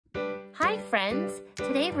Hi friends,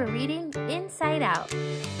 today we're reading Inside Out,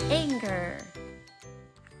 Anger.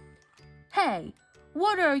 Hey,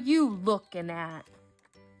 what are you looking at?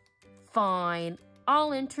 Fine,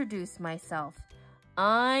 I'll introduce myself.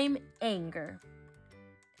 I'm Anger.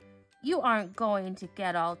 You aren't going to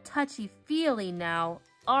get all touchy-feely now,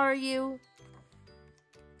 are you?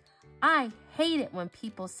 I hate it when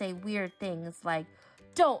people say weird things like,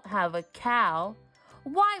 don't have a cow.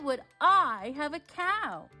 Why would I have a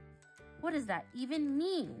cow? What does that even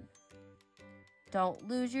mean? Don't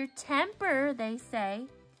lose your temper, they say.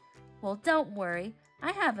 Well, don't worry.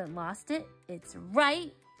 I haven't lost it. It's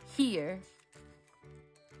right here.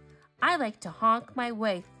 I like to honk my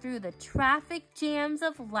way through the traffic jams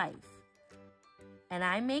of life. And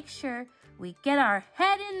I make sure we get our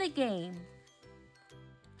head in the game.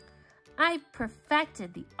 I've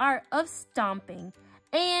perfected the art of stomping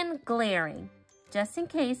and glaring, just in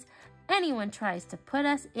case anyone tries to put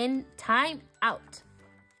us in time out.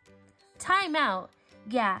 Time out?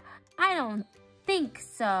 Yeah, I don't think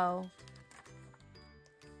so.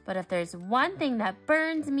 But if there's one thing that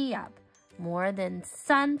burns me up more than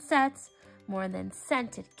sunsets, more than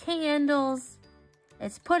scented candles,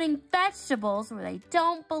 it's putting vegetables where they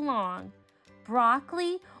don't belong.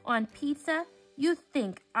 Broccoli on pizza, you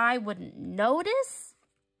think I wouldn't notice?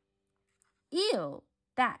 Ew,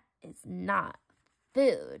 that is not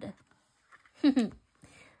food. That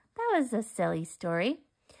was a silly story.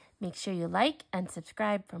 Make sure you like and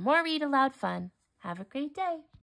subscribe for more Read Aloud fun. Have a great day.